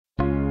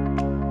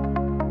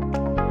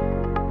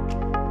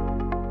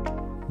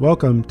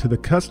Welcome to the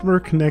Customer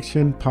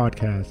Connection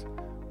Podcast,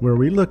 where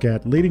we look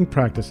at leading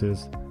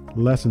practices,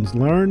 lessons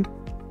learned,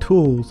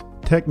 tools,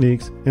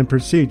 techniques, and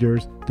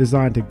procedures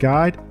designed to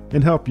guide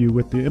and help you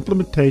with the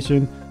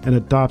implementation and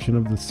adoption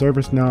of the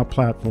ServiceNow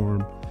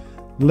platform.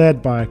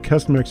 Led by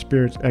customer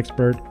experience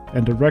expert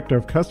and director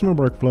of customer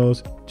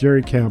workflows,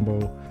 Jerry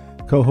Campbell,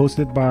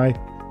 co-hosted by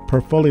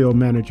portfolio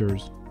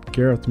managers,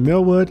 Gareth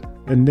Millwood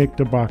and Nick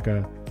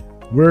DeBaca.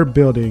 We're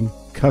building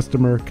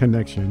customer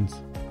connections.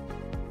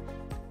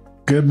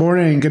 Good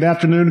morning, good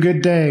afternoon,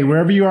 good day,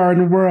 wherever you are in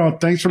the world.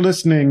 Thanks for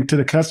listening to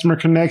the Customer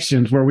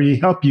Connections, where we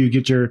help you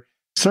get your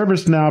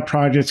ServiceNow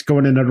projects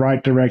going in the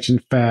right direction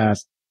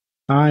fast.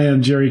 I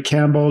am Jerry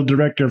Campbell,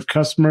 Director of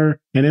Customer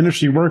and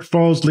Industry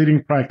Workflows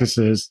Leading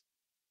Practices.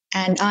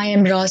 And I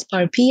am Roz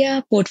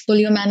Parpia,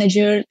 Portfolio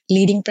Manager,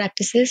 Leading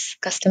Practices,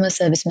 Customer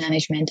Service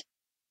Management.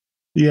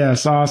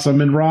 Yes,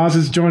 awesome. And Roz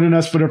is joining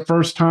us for the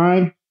first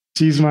time.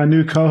 She's my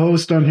new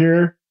co-host on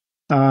here.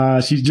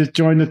 She just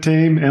joined the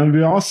team. And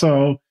we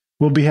also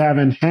will be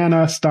having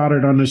Hannah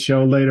Stoddard on the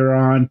show later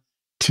on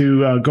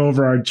to go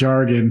over our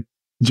jargon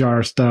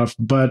jar stuff.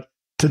 But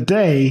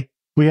today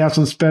we have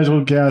some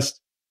special guests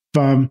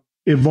from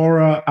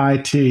Evora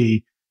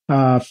IT.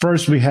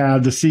 First, we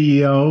have the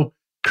CEO,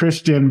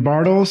 Christian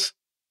Bartels,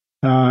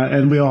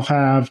 and we'll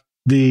have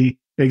the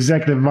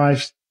Executive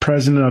Vice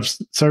President of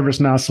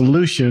ServiceNow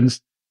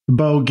Solutions,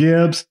 Bo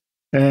Gibbs,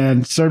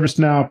 and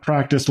ServiceNow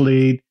Practice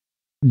Lead,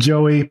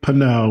 Joey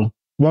Pineau.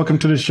 Welcome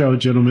to the show,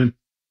 gentlemen.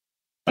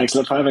 Thanks a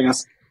lot for having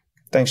us.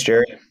 Thanks,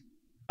 Jerry.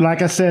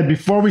 Like I said,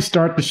 before we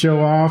start the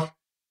show off,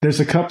 there's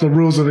a couple of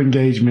rules of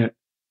engagement.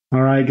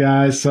 All right,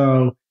 guys.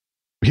 So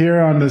here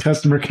on the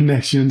Customer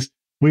Connections,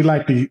 we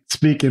like to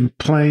speak in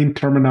plain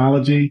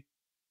terminology.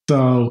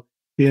 So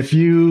if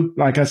you,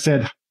 like I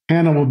said,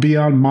 Hannah will be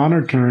on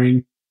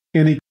monitoring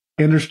any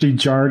industry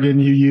jargon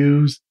you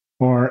use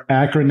or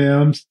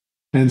acronyms.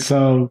 And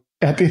so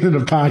at the end of the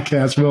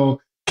podcast, we'll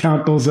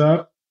count those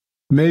up.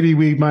 Maybe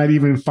we might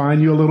even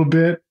fine you a little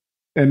bit.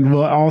 And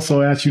we'll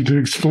also ask you to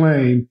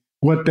explain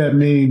what that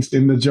means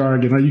in the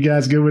jargon. Are you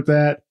guys good with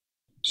that?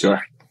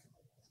 Sure.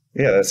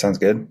 Yeah, that sounds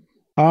good.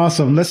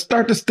 Awesome. Let's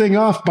start this thing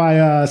off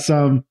by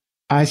some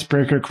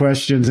icebreaker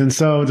questions. And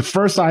so the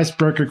first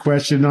icebreaker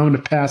question, I'm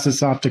going to pass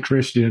this off to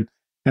Christian.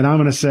 And I'm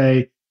going to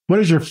say, what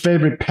is your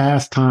favorite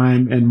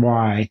pastime and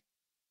why?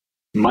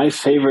 My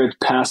favorite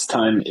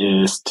pastime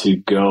is to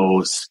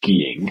go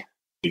skiing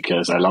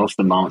because I love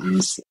the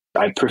mountains.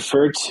 I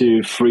prefer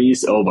to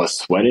freeze over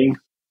sweating.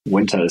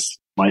 Winter is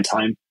my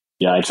time.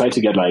 Yeah, I try to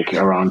get like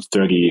around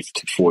 30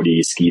 to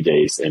 40 ski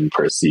days in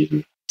per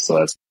season. So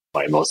that's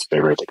my most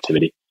favorite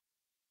activity.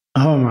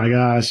 Oh my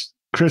gosh.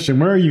 Christian,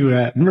 where are you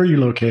at? Where are you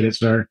located,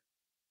 sir?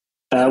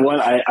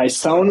 Well, I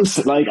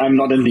sound like I'm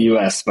not in the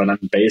US, but I'm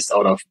based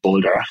out of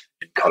Boulder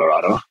in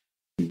Colorado.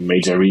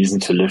 Major reason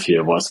to live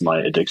here was my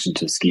addiction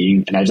to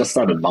skiing. And I just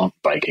started mountain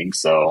biking,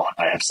 so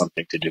I have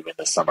something to do in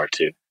the summer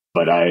too.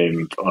 But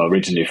I'm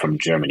originally from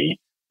Germany.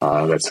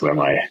 That's where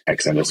my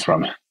accent is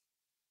from.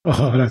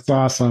 Oh, that's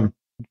awesome.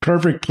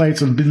 Perfect place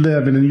to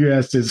live in the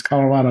U.S. is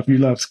Colorado if you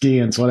love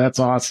skiing. So that's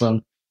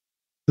awesome.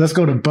 Let's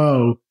go to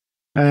Bo.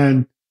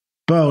 And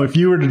Bo, if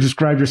you were to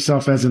describe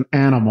yourself as an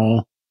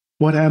animal,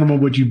 what animal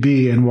would you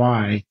be and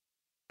why?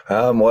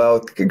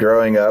 Well,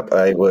 growing up,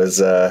 I was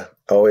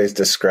always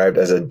described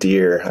as a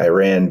deer. I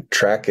ran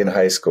track in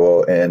high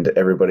school, and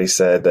everybody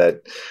said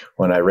that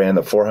when I ran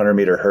the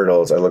 400-meter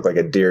hurdles, I looked like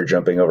a deer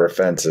jumping over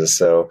fences.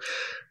 So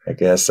I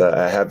guess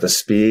I have the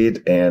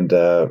speed and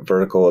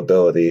vertical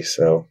ability,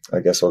 so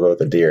I guess we'll go with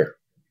the deer.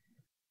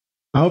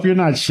 I hope you're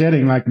not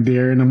shedding like a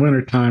deer in the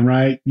wintertime,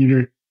 right?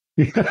 You're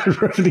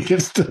running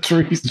against the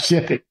trees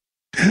shedding.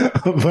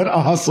 But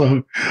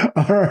awesome.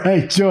 All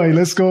right, Joey,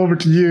 let's go over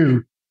to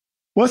you.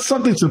 What's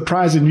something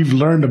surprising you've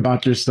learned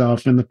about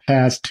yourself in the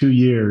past 2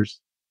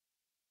 years?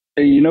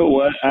 You know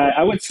what?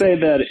 I would say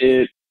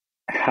that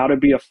how to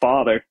be a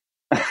father.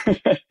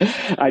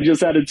 I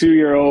just had a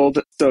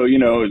 2-year-old. So,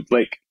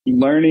 like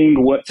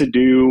learning what to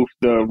do,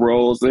 the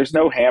roles, there's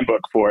no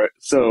handbook for it.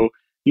 So,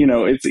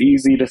 it's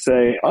easy to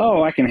say,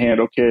 oh, I can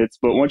handle kids.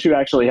 But once you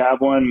actually have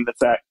one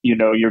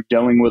you're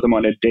dealing with them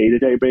on a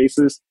day-to-day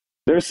basis,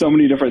 there's so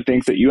many different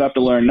things that you have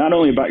to learn, not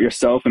only about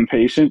yourself and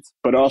patience,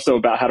 but also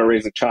about how to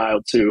raise a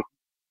child too.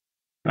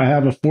 I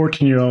have a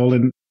 14-year-old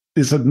and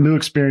it's a new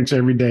experience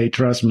every day.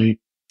 Trust me.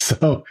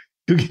 So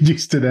you get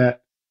used to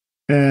that.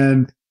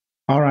 And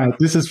all right,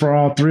 this is for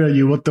all three of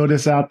you. We'll throw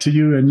this out to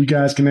you and you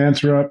guys can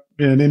answer up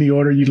in any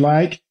order you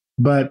like.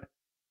 But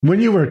when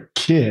you were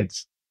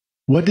kids,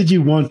 what did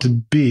you want to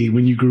be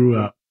when you grew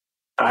up?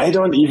 I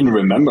don't even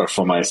remember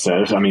for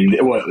myself. I mean,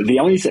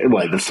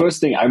 the first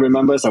thing I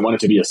remember is I wanted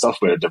to be a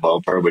software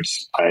developer,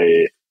 which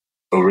I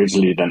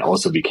originally then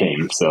also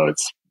became. So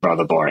it's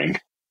rather boring.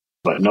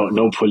 But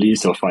no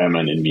police or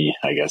fireman in me,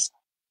 I guess.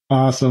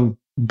 Awesome.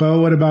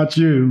 Bo, what about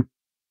you?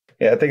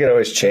 Yeah, I think it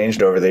always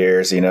changed over the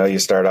years. You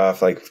start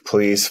off like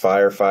police,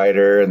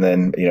 firefighter, and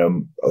then,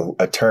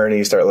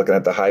 attorney, start looking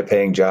at the high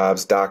paying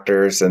jobs,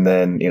 doctors. And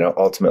then,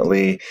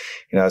 ultimately,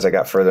 as I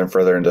got further and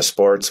further into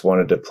sports,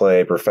 wanted to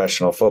play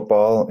professional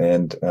football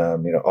and,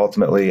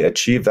 ultimately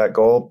achieve that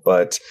goal.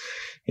 But,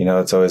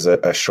 it's always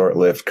a short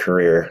lived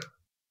career.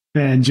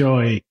 And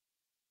Joey.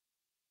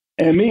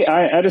 And me,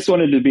 I just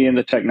wanted to be in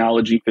the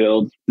technology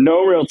field.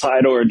 No real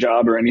title or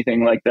job or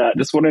anything like that.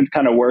 Just wanted to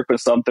kind of work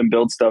with something,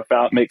 build stuff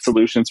out, make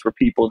solutions for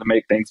people to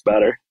make things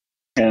better.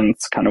 And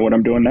it's kind of what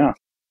I'm doing now.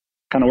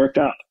 Kind of worked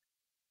out.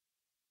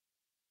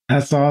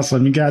 That's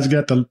awesome. You guys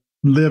get to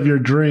live your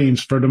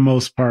dreams for the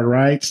most part,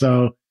 right?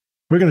 So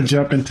we're going to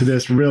jump into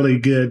this really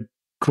good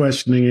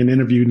questioning and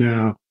interview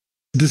now.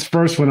 This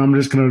first one, I'm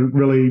just going to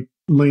really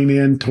lean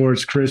in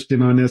towards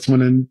Christian on this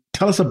one. And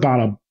tell us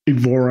about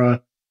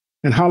Evora.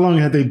 And how long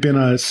have they been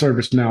a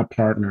ServiceNow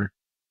partner?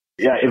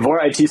 Yeah,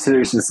 Evora IT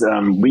Solutions,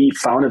 we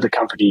founded the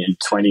company in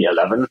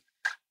 2011.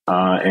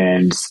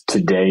 And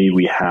today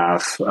we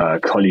have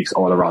colleagues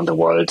all around the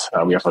world.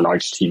 We have a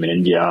large team in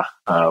India,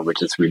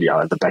 which is really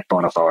the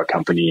backbone of our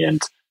company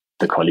and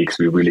the colleagues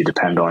we really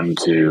depend on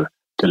to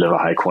deliver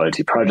high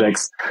quality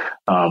projects.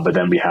 But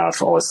then we have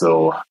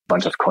also a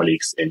bunch of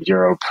colleagues in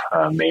Europe,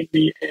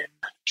 mainly in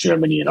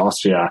Germany and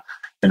Austria,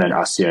 and then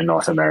us here in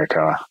North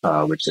America,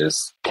 which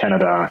is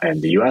Canada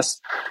and the US.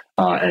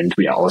 And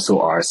we also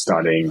are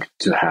starting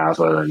to have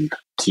a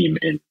team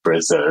in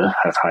Brazil.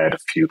 I've hired a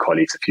few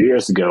colleagues a few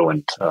years ago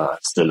and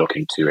still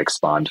looking to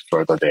expand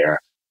further there.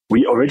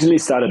 We originally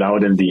started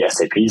out in the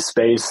SAP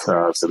space.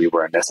 So we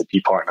were an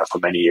SAP partner for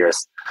many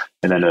years.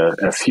 And then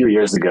a few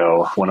years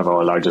ago, one of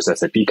our largest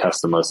SAP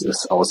customers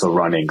is also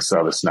running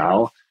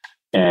ServiceNow.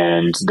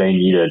 And they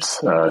needed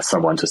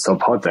someone to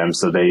support them.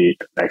 So they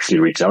actually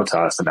reached out to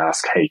us and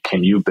asked, hey,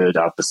 can you build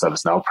up the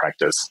ServiceNow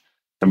practice?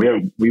 And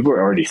we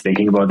were already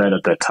thinking about that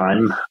at that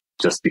time,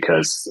 just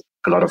because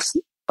a lot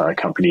of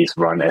companies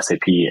run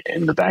SAP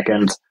in the back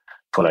end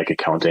for like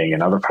accounting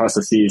and other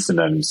processes. And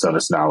then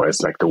ServiceNow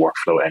is like the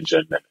workflow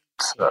engine and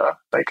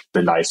like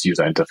the nice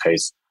user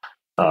interface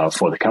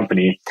for the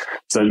company.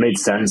 So it made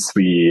sense.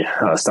 We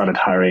started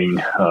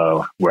hiring,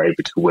 were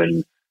able to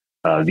win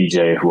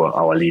Vijay, who are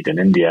our lead in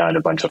India, and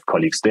a bunch of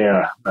colleagues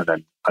there. And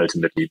then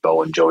ultimately,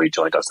 Bo and Joey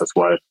joined us as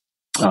well.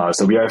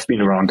 So we have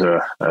been around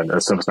a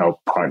ServiceNow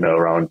partner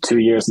around 2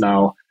 years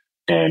now,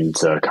 and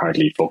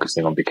currently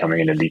focusing on becoming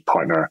an elite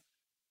partner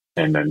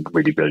and then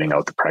really building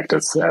out the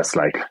practice as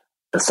like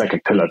a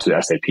second pillar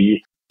to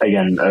SAP.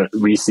 Again,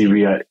 we see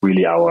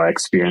really our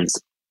experience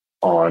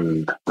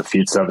on the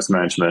field service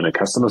management and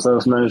customer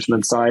service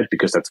management side,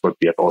 because that's what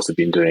we have also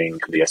been doing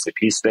in the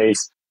SAP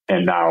space.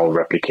 And now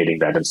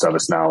replicating that in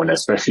ServiceNow, and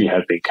especially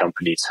helping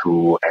companies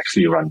who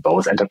actually run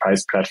both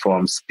enterprise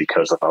platforms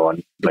because of our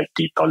like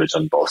deep knowledge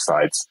on both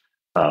sides,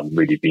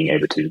 really being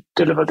able to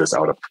deliver this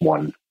out of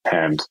one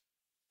hand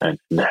and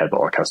help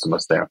our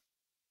customers there.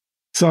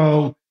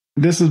 So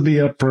this will be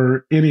up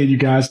for any of you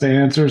guys to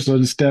answer. So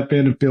just step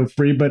in and feel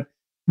free. But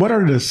what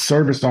are the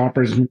service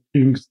offerings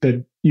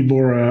that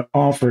Evora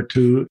offer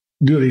to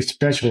do they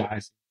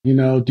specialize?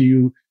 Do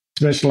you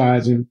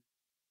specialize in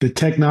the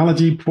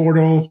technology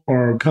portal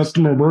or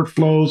customer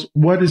workflows?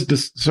 What is the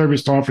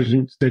service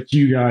offerings that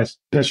you guys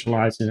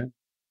specialize in?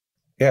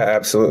 Yeah,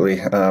 absolutely.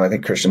 I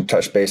think Christian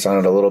touched base on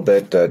it a little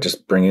bit,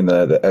 just bringing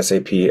the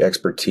SAP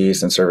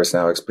expertise and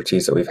ServiceNow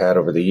expertise that we've had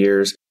over the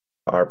years.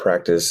 Our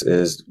practice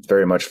is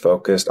very much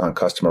focused on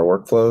customer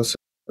workflows.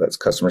 That's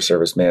customer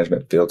service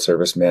management, field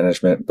service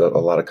management, built a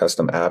lot of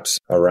custom apps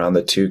around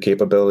the two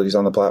capabilities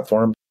on the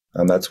platform.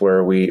 And that's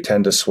where we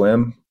tend to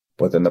swim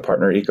within the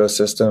partner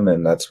ecosystem,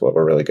 and that's what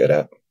we're really good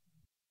at.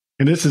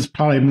 And this is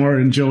probably more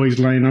in Joey's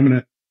lane. I'm going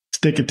to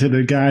stick it to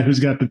the guy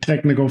who's got the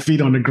technical feet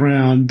on the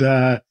ground.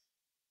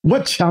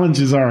 What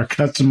challenges are our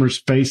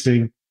customers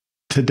facing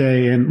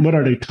today, and what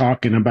are they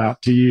talking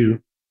about to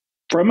you?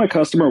 From a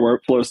customer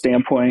workflow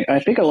standpoint, I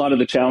think a lot of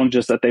the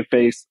challenges that they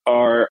face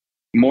are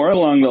more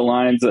along the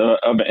lines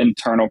of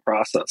internal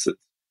processes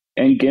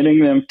and getting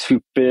them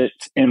to fit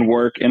and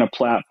work in a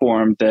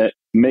platform that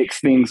makes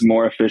things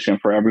more efficient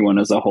for everyone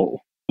as a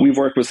whole. We've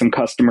worked with some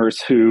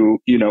customers who,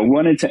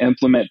 wanted to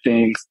implement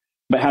things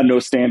but had no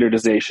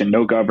standardization,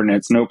 no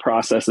governance, no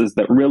processes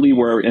that really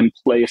were in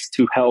place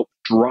to help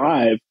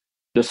drive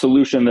the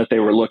solution that they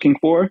were looking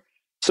for.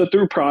 So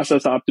through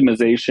process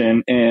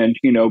optimization and,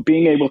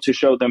 being able to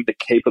show them the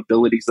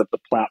capabilities of the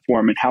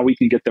platform and how we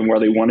can get them where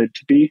they wanted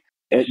to be,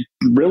 it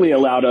really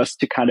allowed us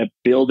to kind of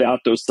build out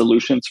those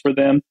solutions for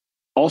them,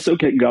 also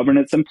get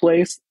governance in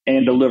place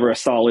and deliver a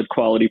solid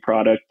quality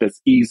product that's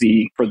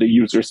easy for the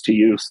users to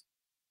use.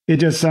 It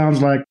just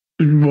sounds like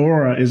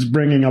Evora is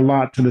bringing a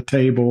lot to the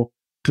table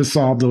to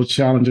solve those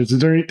challenges. Is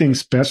there anything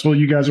special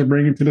you guys are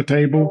bringing to the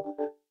table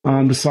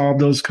to solve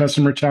those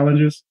customer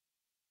challenges?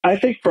 I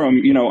think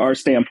from, our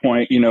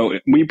standpoint,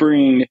 we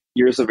bring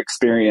years of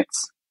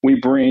experience. We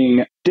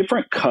bring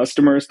different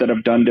customers that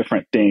have done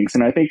different things.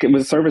 And I think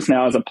with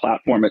ServiceNow as a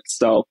platform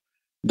itself,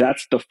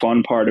 that's the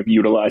fun part of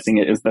utilizing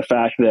it, is the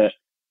fact that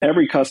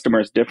every customer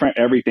is different.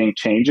 Everything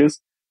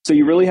changes. So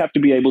you really have to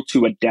be able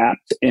to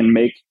adapt and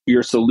make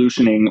your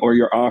solutioning or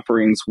your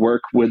offerings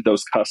work with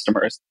those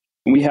customers.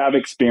 We have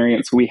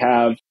experience. We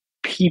have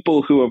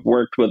people who have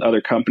worked with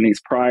other companies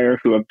prior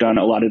who have done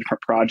a lot of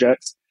different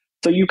projects.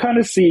 So you kind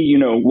of see,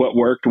 what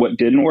worked, what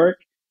didn't work.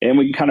 And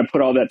we can kind of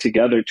put all that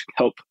together to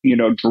help,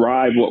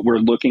 drive what we're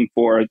looking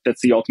for.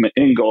 That's the ultimate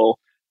end goal,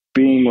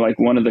 being like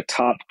one of the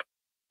top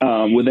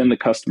within the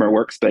customer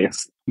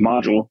workspace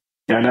module.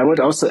 Yeah, and I would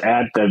also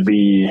add that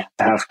we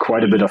have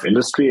quite a bit of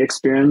industry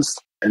experience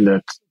in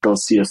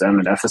those CSM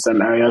and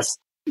FSM areas.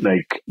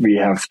 Like we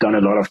have done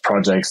a lot of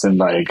projects in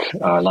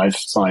life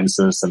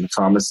sciences and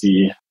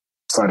pharmacy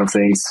side of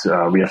things.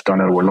 We have done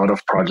a lot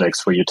of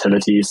projects for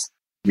utilities.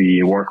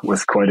 We work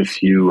with quite a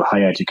few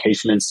higher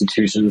education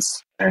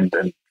institutions and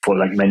for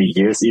many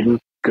years even.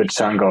 Good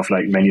chunk of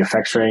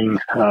manufacturing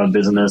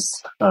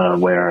business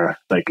where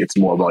it's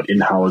more about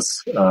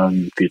in-house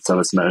field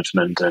service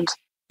management and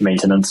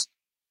maintenance.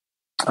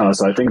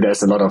 So I think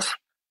there's a lot of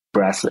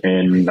breadth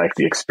in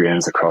the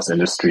experience across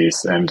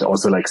industries, and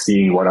also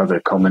seeing what are the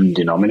common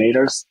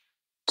denominators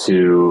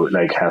to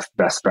have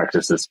best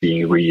practices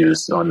being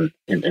reused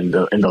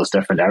in those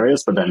different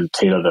areas, but then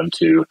tailor them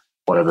to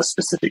what are the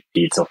specific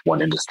needs of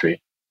one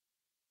industry.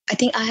 I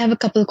think I have a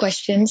couple of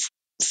questions.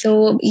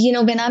 So,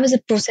 when I was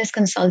a process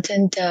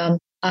consultant,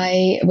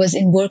 I was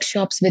in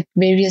workshops with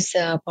various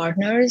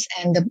partners,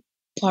 and the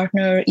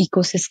partner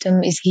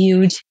ecosystem is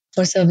huge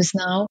for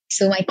ServiceNow.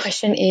 So my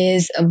question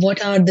is,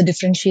 what are the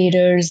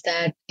differentiators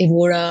that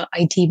Evora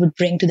IT would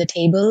bring to the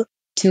table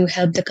to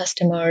help the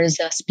customers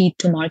speed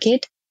to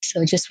market?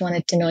 So just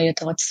wanted to know your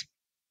thoughts.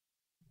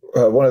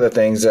 One of the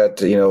things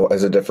that,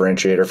 as a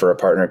differentiator for a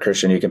partner,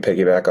 Christian, you can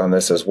piggyback on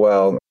this as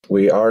well.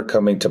 We are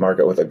coming to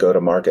market with a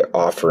go-to-market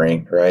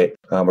offering, right?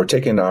 We're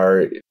taking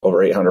our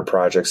over 800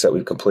 projects that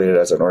we've completed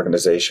as an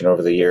organization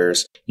over the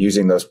years,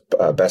 using those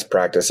best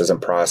practices and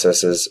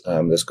processes.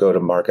 This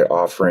go-to-market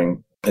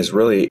offering is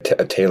really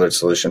a tailored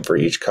solution for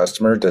each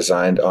customer,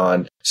 designed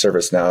on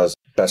ServiceNow's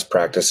best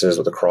practices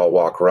with a crawl,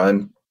 walk,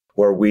 run.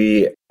 Where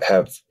we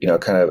have,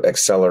 kind of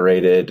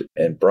accelerated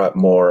and brought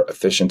more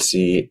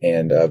efficiency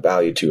and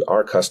value to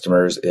our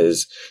customers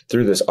is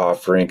through this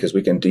offering, because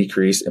we can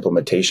decrease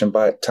implementation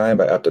time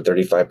by up to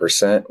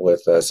 35%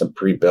 with some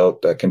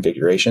pre-built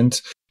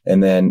configurations.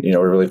 And then, we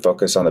really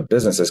focus on the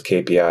business's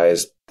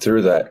KPIs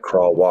through that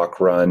crawl, walk,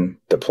 run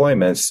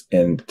deployments,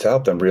 and to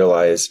help them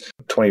realize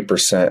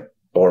 20%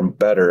 or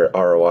better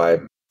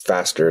ROI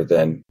faster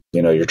than,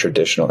 your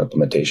traditional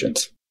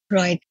implementations.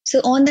 Right.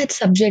 So on that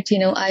subject,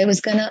 I was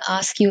going to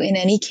ask you in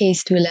any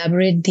case to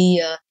elaborate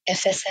the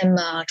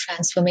FSM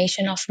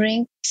transformation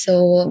offering.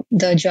 So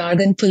the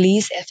jargon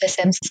police,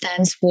 FSM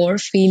stands for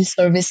Field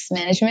Service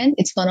Management.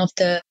 It's one of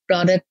the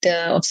product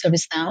of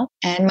ServiceNow.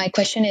 And my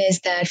question is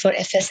that for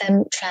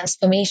FSM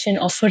transformation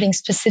offering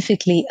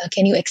specifically,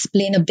 can you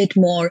explain a bit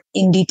more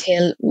in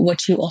detail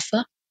what you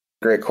offer?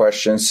 Great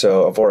question.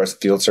 So Evora's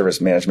Field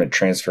Service Management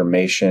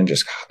Transformation,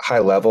 just high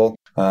level,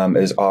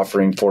 is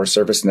offering for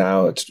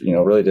ServiceNow. It's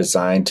really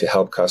designed to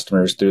help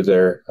customers through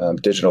their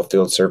digital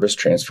field service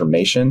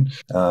transformation.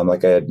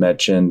 Like I had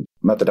mentioned,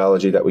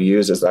 methodology that we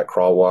use is that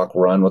crawl, walk,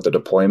 run with the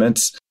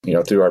deployments.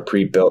 Through our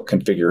pre-built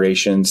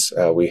configurations,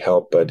 we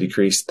help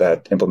decrease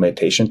that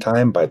implementation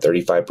time by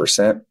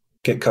 35%.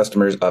 Get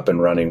customers up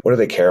and running. What do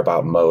they care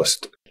about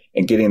most?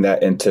 And getting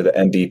that into the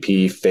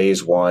MVP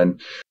phase one,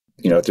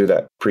 through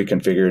that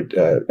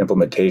pre-configured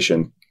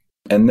implementation.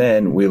 And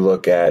then we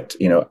look at,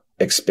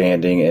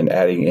 expanding and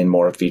adding in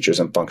more features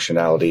and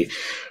functionality,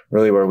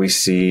 really where we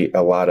see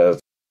a lot of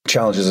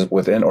challenges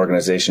within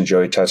organizations.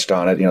 Joey touched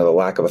on it, the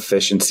lack of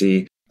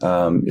efficiency, the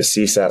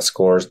CSAT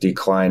scores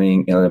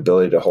declining,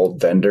 inability to hold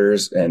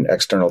vendors and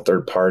external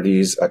third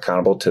parties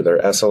accountable to their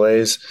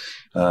SLAs.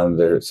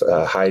 There's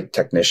a high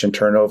technician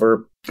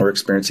turnover we're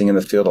experiencing in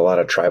the field. A lot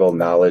of tribal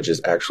knowledge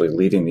is actually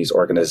leaving these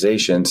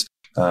organizations.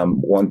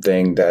 One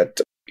thing that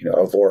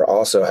Evora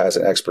also has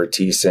an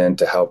expertise in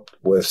to help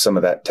with some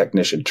of that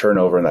technician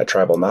turnover and that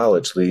tribal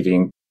knowledge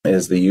leaving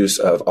is the use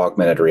of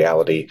augmented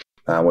reality.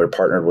 We're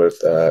partnered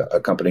with a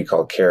company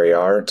called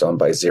CareAR. It's owned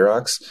by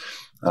Xerox.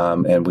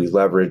 And we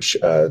leverage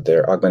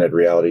their augmented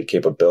reality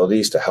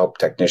capabilities to help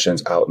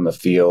technicians out in the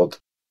field.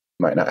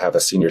 Might not have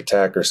a senior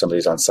tech, or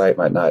somebody's on site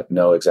might not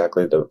know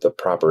exactly the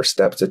proper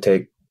steps to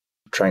take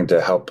trying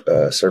to help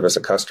service a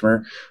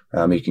customer.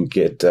 You can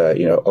get,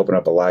 open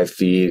up a live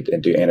feed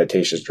and do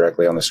annotations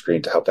directly on the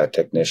screen to help that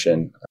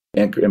technician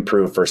and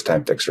improve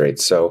first-time fix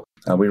rates. So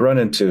we run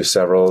into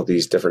several of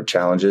these different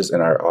challenges,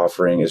 and our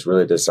offering is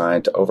really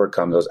designed to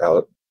overcome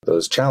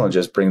those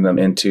challenges, bring them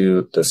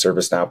into the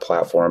ServiceNow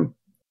platform,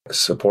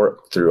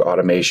 support through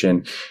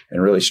automation,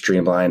 and really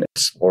streamline and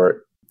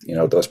support,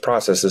 those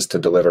processes to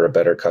deliver a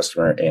better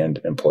customer and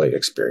employee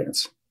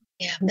experience.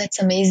 Yeah,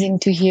 that's amazing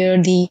to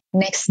hear the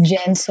next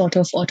gen sort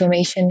of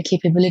automation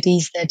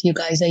capabilities that you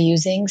guys are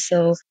using.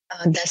 So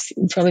that's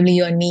probably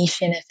your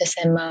niche in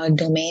FSM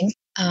domain.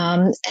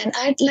 And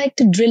I'd like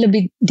to drill a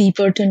bit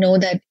deeper to know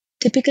that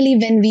typically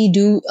when we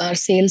do our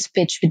sales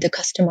pitch with the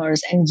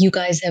customers, and you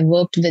guys have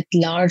worked with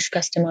large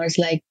customers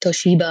like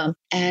Toshiba,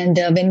 and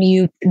when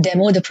you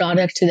demo the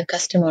product to the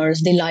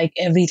customers, they like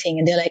everything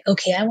and they're like,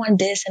 okay, I want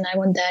this and I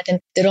want that, and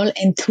they're all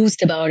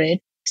enthused about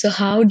it. So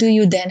how do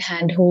you then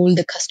handhold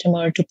the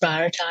customer to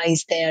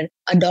prioritize their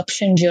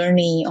adoption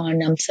journey on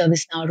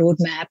ServiceNow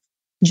roadmap,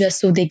 just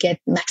so they get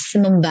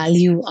maximum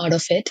value out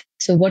of it?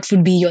 So what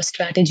would be your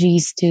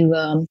strategies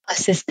to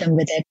assist them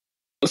with it?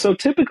 So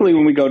typically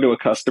when we go to a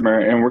customer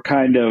and we're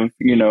kind of,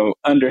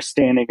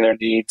 understanding their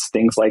needs,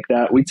 things like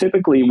that, we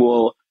typically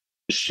will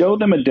show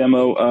them a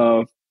demo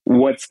of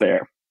what's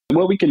there,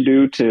 what we can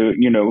do to,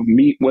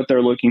 meet what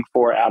they're looking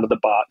for out of the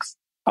box.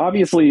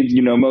 Obviously,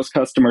 most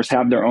customers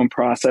have their own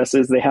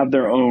processes. They have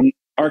their own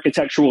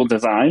architectural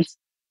designs.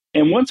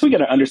 And once we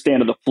get an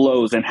understanding of the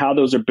flows and how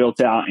those are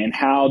built out and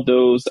how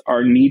those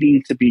are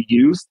needing to be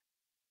used,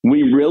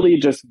 we really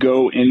just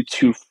go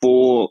into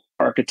full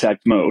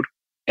architect mode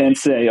and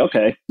say,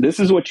 okay, this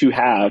is what you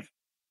have.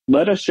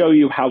 Let us show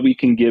you how we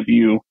can give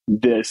you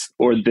this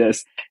or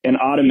this. And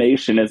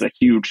automation is a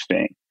huge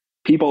thing.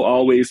 People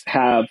always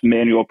have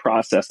manual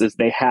processes.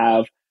 They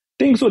have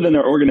things within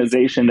their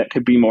organization that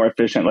could be more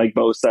efficient, like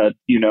Bo said,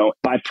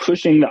 by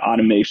pushing the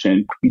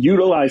automation,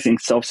 utilizing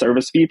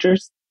self-service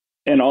features,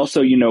 and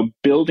also,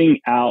 building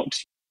out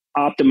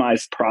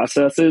optimized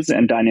processes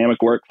and dynamic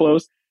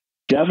workflows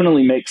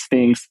definitely makes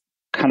things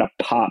kind of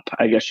pop,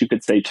 I guess you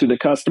could say, to the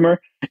customer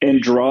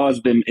and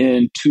draws them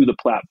into the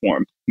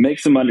platform,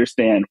 makes them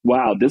understand,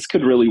 wow, this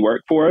could really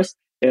work for us.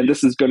 And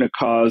this is going to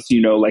cause,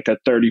 like a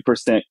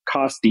 30%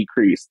 cost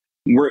decrease.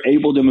 We're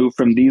able to move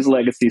from these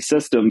legacy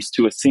systems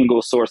to a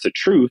single source of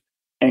truth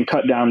and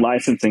cut down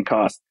licensing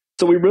costs.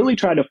 So we really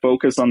try to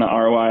focus on the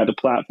ROI of the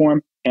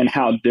platform and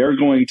how they're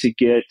going to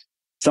get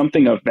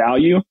something of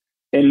value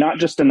and not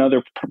just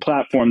another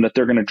platform that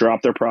they're going to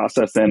drop their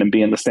process in and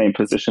be in the same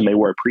position they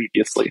were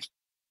previously.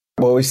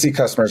 Well, we see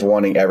customers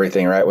wanting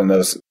everything, right? When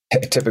those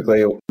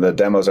typically the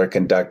demos are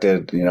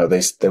conducted,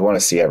 they want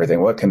to see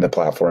everything. What can the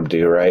platform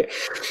do, right?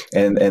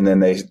 And then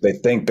they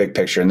think big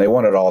picture and they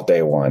want it all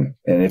day one.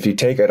 And if you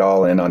take it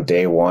all in on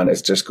day one,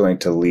 it's just going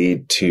to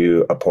lead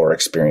to a poor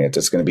experience.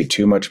 It's going to be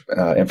too much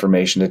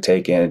information to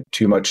take in,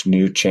 too much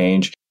new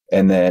change.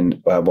 And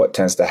then what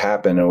tends to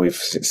happen, and we've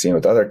seen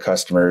with other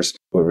customers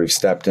where we've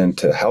stepped in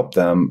to help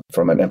them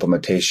from an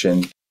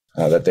implementation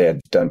that they had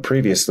done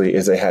previously,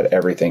 is they had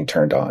everything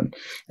turned on.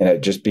 And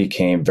it just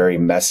became very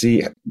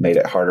messy, made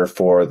it harder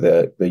for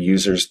the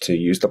users to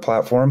use the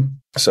platform.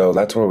 So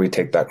that's where we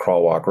take that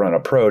crawl, walk, run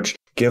approach,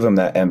 give them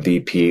that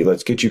MVP.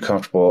 Let's get you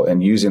comfortable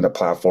in using the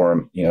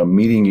platform,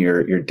 meeting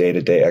your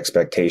day-to-day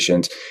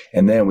expectations.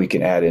 And then we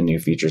can add in new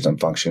features and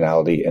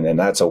functionality. And then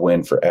that's a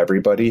win for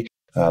everybody.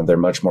 They're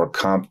much more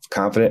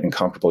confident and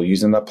comfortable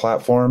using that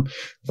platform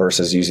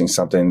versus using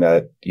something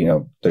that,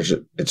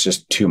 it's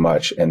just too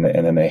much and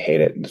then they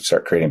hate it and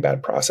start creating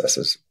bad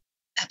processes.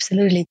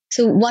 Absolutely.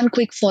 So one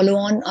quick follow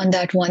on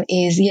that one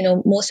is,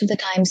 most of the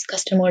times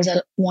customers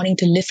are wanting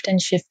to lift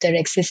and shift their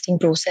existing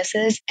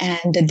processes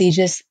and they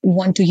just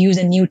want to use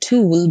a new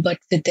tool, but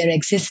with their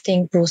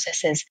existing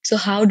processes. So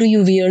how do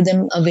you veer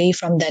them away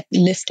from that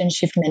lift and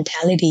shift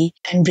mentality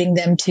and bring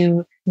them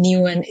to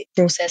new and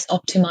process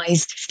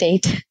optimized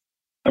state?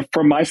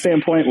 From my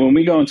standpoint, when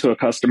we go into a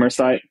customer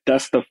site,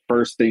 that's the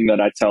first thing that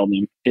I tell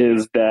them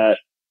is that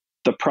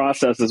the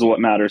process is what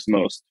matters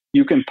most.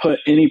 You can put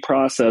any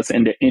process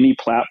into any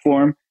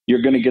platform,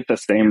 you're going to get the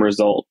same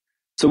result.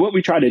 So what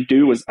we try to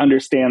do is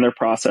understand their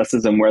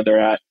processes and where they're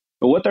at,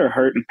 but what their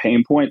hurt and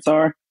pain points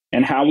are,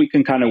 and how we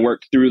can kind of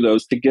work through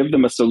those to give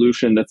them a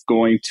solution that's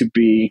going to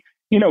be,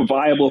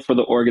 viable for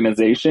the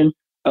organization,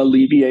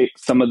 alleviate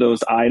some of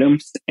those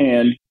items,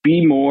 and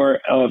be more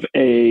of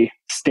a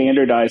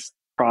standardized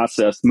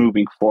process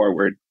moving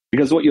forward.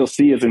 Because what you'll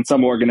see is in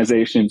some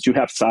organizations, you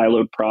have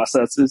siloed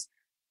processes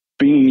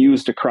being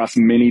used across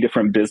many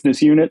different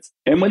business units.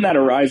 And when that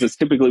arises,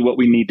 typically what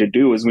we need to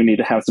do is we need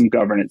to have some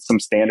governance, some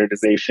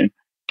standardization,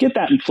 get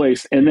that in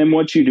place. And then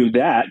once you do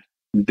that,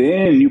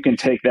 then you can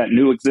take that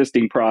new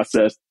existing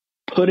process,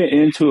 put it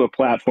into a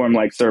platform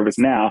like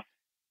ServiceNow,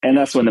 and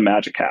that's when the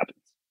magic happens.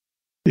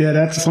 Yeah,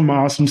 that's some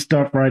awesome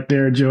stuff right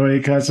there, Joey,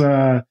 because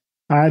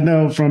I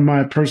know from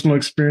my personal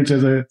experience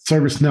as a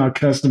ServiceNow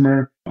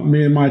customer,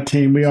 me and my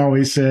team, we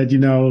always said,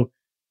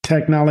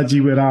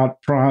 technology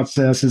without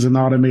process is an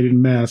automated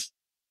mess.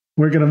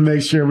 We're going to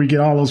make sure we get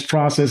all those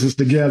processes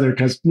together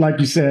because, like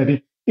you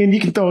said, and you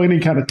can throw any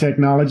kind of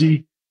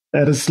technology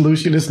at a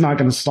solution. It's not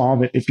going to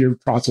solve it if your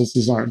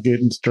processes aren't good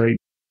and straight.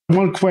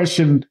 One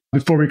question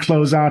before we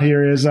close out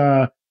here is,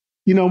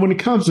 when it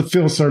comes to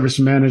field service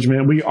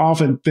management, we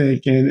often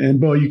think, and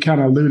Bo, you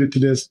kind of alluded to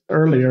this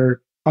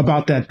earlier,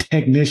 about that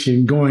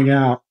technician going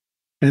out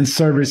and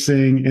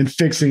servicing and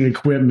fixing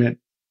equipment.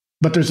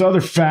 But there's other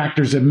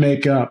factors that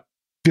make up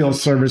field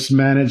service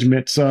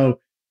management. So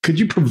could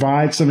you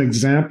provide some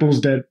examples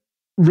that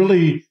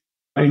really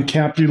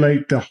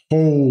encapsulate the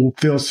whole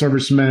field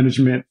service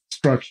management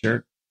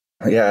structure?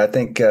 Yeah, I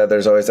think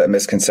there's always that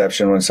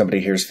misconception when somebody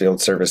hears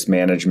field service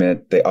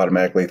management, they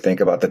automatically think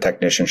about the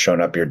technician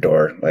showing up your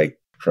door, like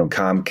from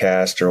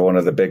Comcast or one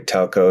of the big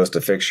telcos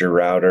to fix your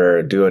router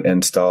or do an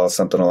install,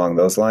 something along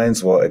those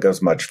lines. Well, it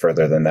goes much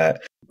further than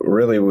that.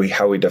 Really,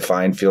 how we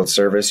define field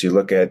service, you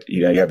look at,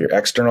 you have your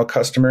external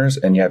customers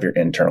and you have your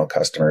internal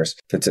customers.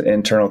 If it's an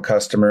internal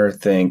customer,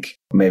 think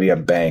maybe a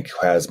bank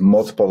who has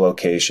multiple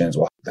locations.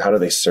 Well, how do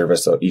they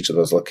service each of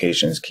those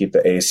locations? Keep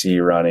the AC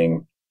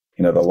running,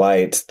 the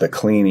lights, the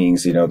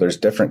cleanings, there's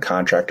different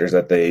contractors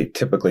that they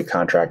typically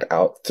contract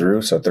out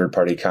through. So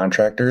third-party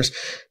contractors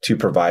to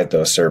provide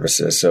those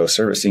services. So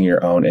servicing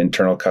your own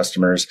internal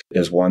customers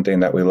is one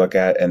thing that we look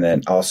at. And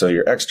then also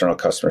your external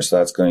customers. So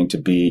that's going to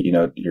be,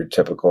 your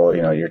typical,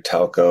 your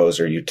telcos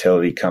or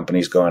utility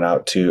companies going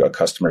out to a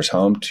customer's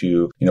home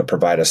to,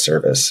 provide a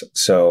service.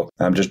 So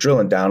I'm just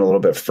drilling down a little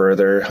bit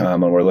further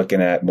when we're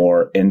looking at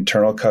more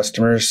internal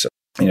customers.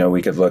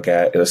 We could look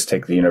at, let's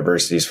take the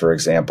universities, for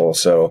example.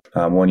 So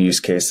one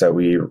use case that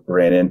we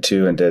ran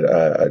into and did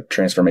a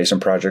transformation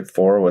project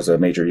for was a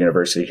major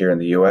university here in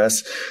the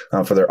U.S.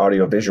 For their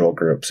audiovisual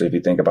group. So if you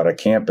think about a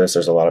campus,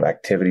 there's a lot of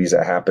activities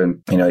that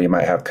happen. You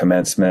might have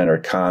commencement or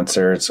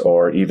concerts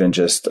or even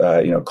just,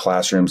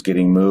 classrooms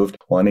getting moved.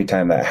 Well,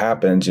 anytime that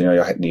happens,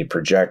 you'll need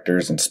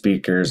projectors and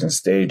speakers and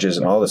stages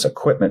and all this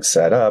equipment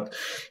set up.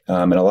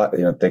 And a lot,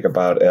 think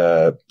about,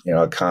 a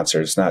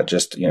concert. It's not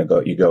just,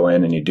 you go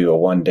in and you do a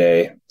 1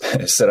 day,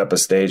 set up a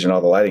stage and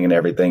all the lighting and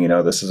everything.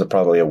 This is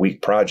probably a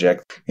week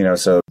project,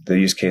 so the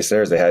use case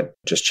there is they had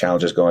just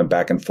challenges going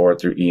back and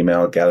forth through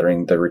email,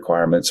 gathering the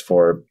requirements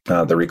for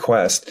the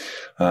request.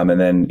 And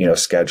then,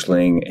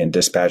 scheduling and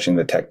dispatching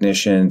the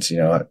technicians,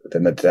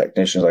 then the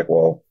technicians like,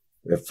 well,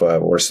 if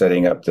we're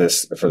setting up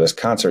for this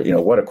concert,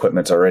 what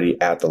equipment's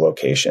already at the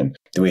location?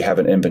 Do we have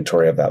an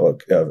inventory of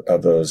that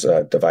of those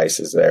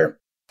devices there?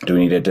 Do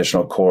we need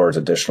additional cords,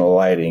 additional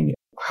lighting?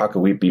 How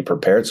can we be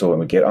prepared so when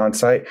we get on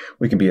site,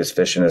 we can be as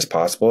efficient as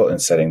possible in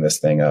setting this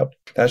thing up?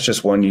 That's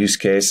just one use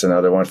case.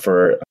 Another one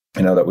for,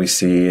 that we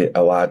see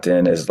a lot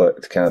in is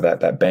kind of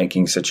that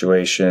banking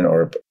situation,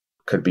 or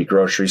could be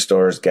grocery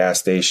stores, gas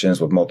stations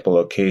with multiple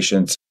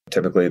locations.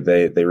 Typically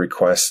they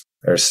request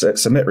or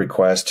submit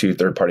requests to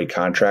third-party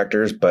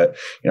contractors, but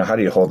how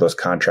do you hold those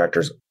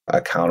contractors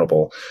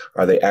accountable?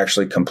 Are they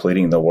actually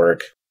completing the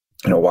work?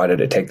 Why did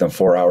it take them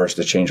 4 hours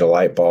to change a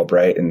light bulb,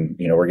 right? And,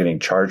 we're getting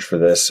charged for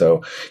this.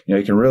 So, you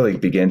can really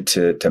begin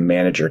to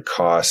manage your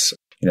costs,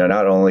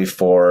 not only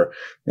for,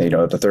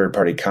 the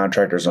third-party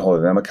contractors and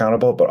holding them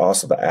accountable, but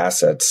also the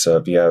assets. So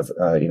if you have,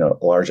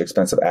 large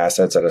expensive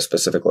assets at a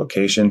specific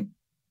location,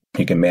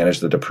 you can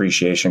manage the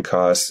depreciation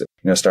costs,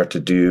 start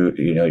to do,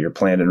 your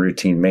planned and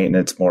routine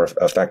maintenance more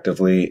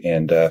effectively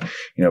and,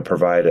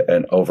 provide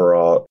an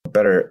overall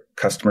better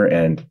customer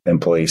and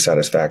employee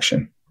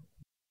satisfaction.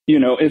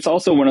 It's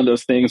also one of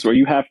those things where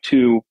you have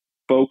to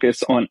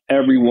focus on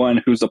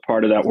everyone who's a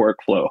part of that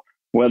workflow,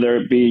 whether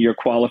it be your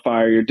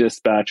qualifier, your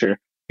dispatcher,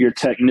 your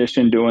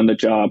technician doing the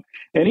job,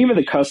 and even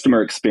the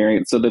customer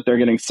experience so that they're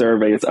getting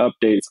surveys,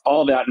 updates,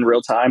 all that in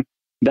real time.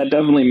 That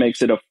definitely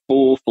makes it a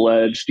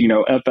full-fledged,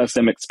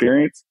 FSM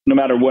experience, no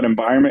matter what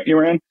environment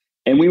you're in.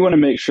 And we want to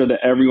make sure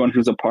that everyone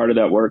who's a part of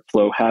that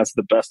workflow has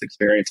the best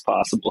experience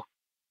possible.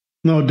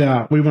 No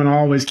doubt. We want to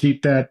always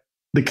keep the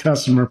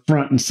customer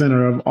front and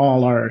center of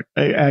all our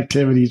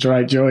activities,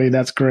 right, Joey?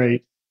 That's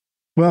great.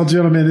 Well,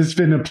 gentlemen, it's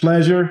been a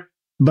pleasure.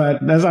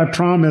 But as I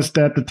promised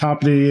at the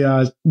top of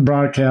the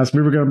broadcast,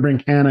 we were going to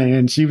bring Hannah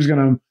in. She was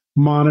going to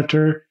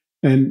monitor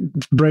and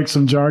break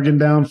some jargon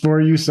down for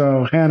you.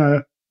 So,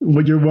 Hannah,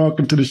 you're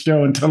welcome to the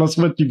show and tell us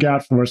what you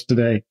got for us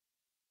today.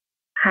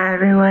 Hi,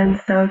 everyone.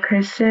 So,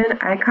 Christian,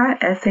 I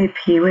caught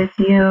SAP with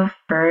you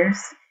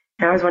first.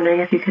 I was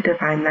wondering if you could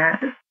define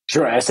that.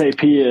 Sure.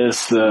 SAP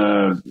is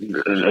a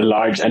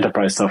large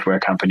enterprise software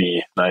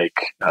company like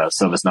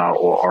ServiceNow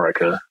or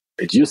Oracle.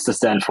 It used to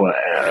stand for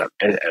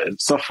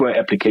software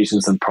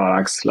applications and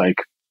products like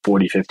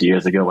 40, 50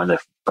 years ago when they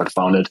got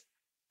founded.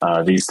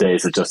 These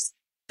days, it's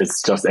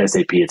just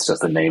SAP. It's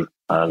just a name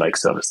like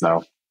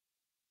ServiceNow.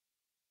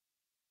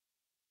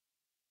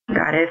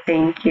 Got it.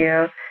 Thank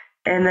you.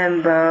 And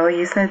then, Bo,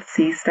 you said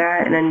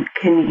CSAT, and then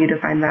can you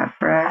define that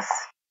for us?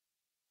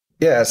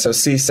 Yeah, so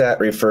CSAT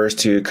refers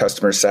to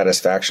customer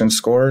satisfaction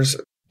scores.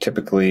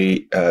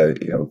 Typically,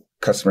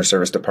 customer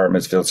service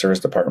departments, field service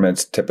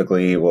departments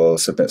typically will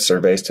submit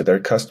surveys to their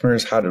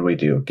customers. How did we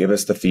do? Give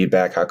us the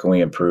feedback. How can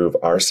we improve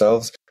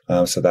ourselves?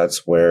 So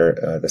that's where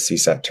the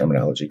CSAT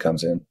terminology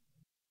comes in.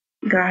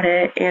 Got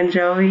it. And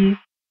Joey,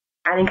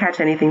 I didn't catch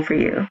anything for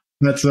you.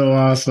 That's so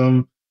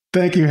awesome.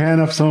 Thank you,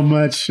 Hannah, so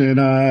much.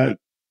 And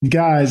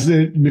guys,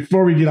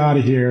 before we get out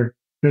of here,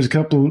 there's a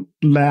couple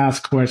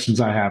last questions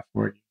I have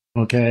for you.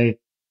 Okay.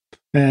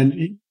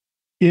 And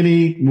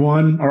any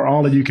one or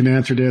all of you can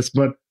answer this,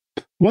 but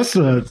what's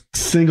the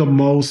single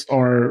most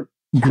or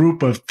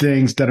group of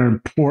things that are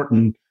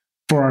important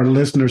for our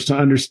listeners to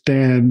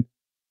understand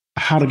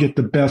how to get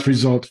the best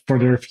results for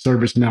their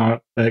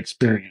ServiceNow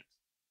experience?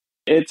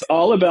 It's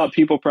all about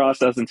people,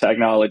 process, and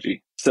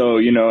technology. So,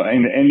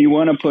 and you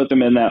want to put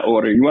them in that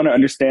order. You want to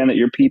understand that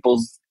your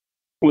people's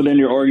within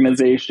your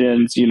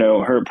organizations,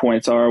 hurt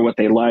points are, what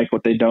they like,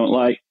 what they don't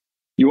like.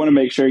 You want to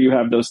make sure you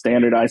have those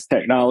standardized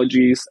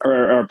technologies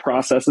or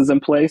processes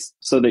in place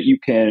so that you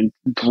can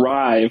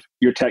drive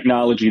your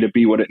technology to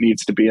be what it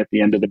needs to be at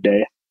the end of the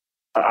day.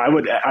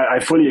 I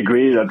fully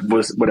agree. That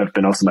would have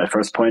been also my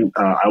first point.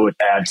 I would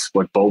add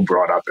what Bo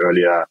brought up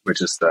earlier,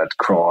 which is that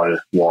crawl,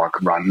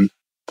 walk, run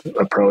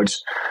approach,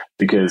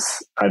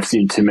 because I've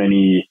seen too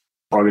many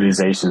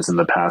organizations in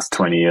the past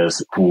 20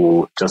 years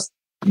who just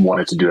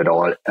wanted to do it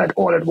all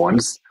at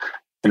once.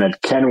 And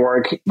it can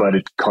work, but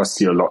it costs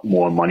you a lot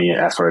more money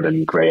and effort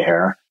and gray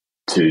hair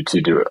to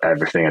do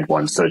everything at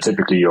once. So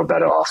typically you're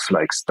better off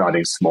like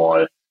starting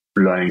small,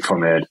 learning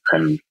from it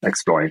and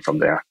exploring from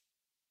there.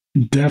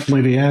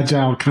 Definitely the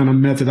agile kind of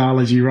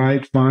methodology,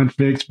 right? Find,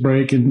 fix,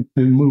 break, and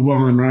move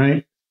on,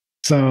 right?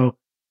 So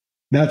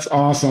that's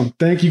awesome.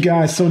 Thank you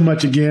guys so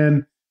much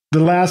again. The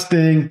last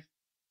thing,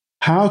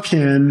 how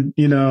can,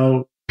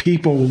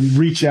 people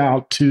reach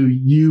out to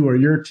you or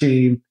your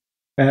team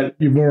at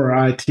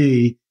Euvora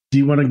IT? Do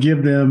you want to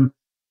give them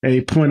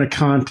a point of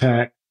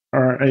contact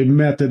or a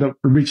method of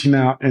reaching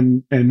out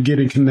and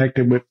getting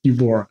connected with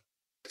Euvora?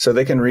 So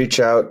they can reach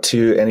out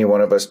to any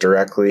one of us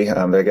directly.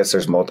 I guess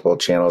there's multiple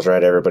channels,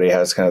 right? Everybody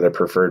has kind of their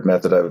preferred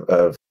method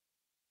of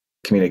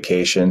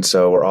communication.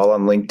 So we're all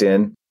on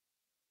LinkedIn.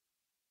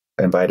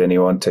 I invite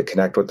anyone to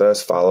connect with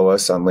us, follow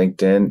us on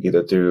LinkedIn,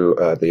 either through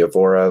the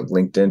Euvora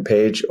LinkedIn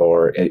page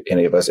or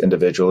any of us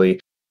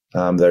individually.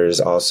 There's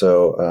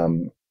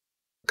also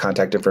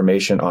contact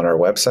information on our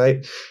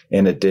website.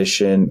 In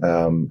addition,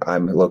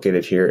 I'm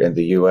located here in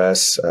the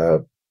U.S.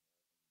 If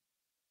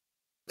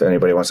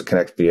anybody wants to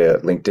connect via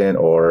LinkedIn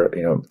or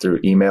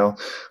through email,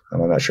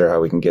 I'm not sure how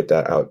we can get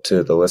that out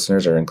to the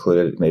listeners or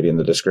include it maybe in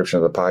the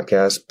description of the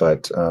podcast,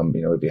 but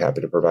we'd be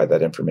happy to provide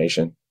that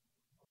information.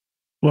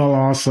 Well,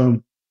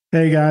 awesome.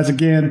 Hey guys,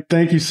 again,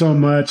 thank you so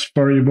much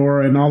for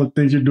Euvora and all the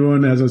things you're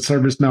doing as a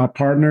ServiceNow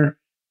partner.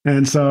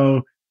 And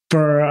so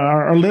for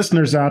our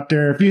listeners out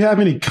there, if you have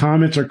any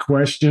comments or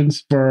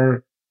questions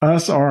for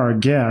us or our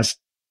guests,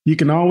 you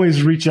can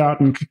always reach out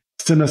and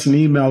send us an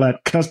email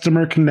at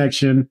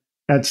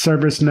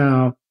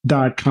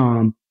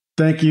customerconnection@servicenow.com.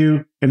 Thank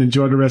you and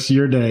enjoy the rest of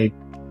your day.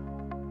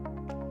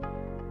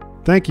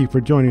 Thank you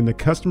for joining the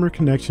Customer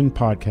Connection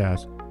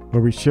podcast,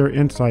 where we share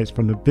insights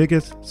from the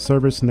biggest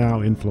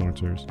ServiceNow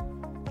influencers.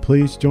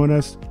 Please join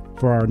us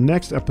for our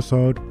next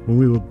episode when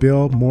we will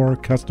build more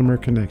customer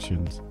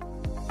connections.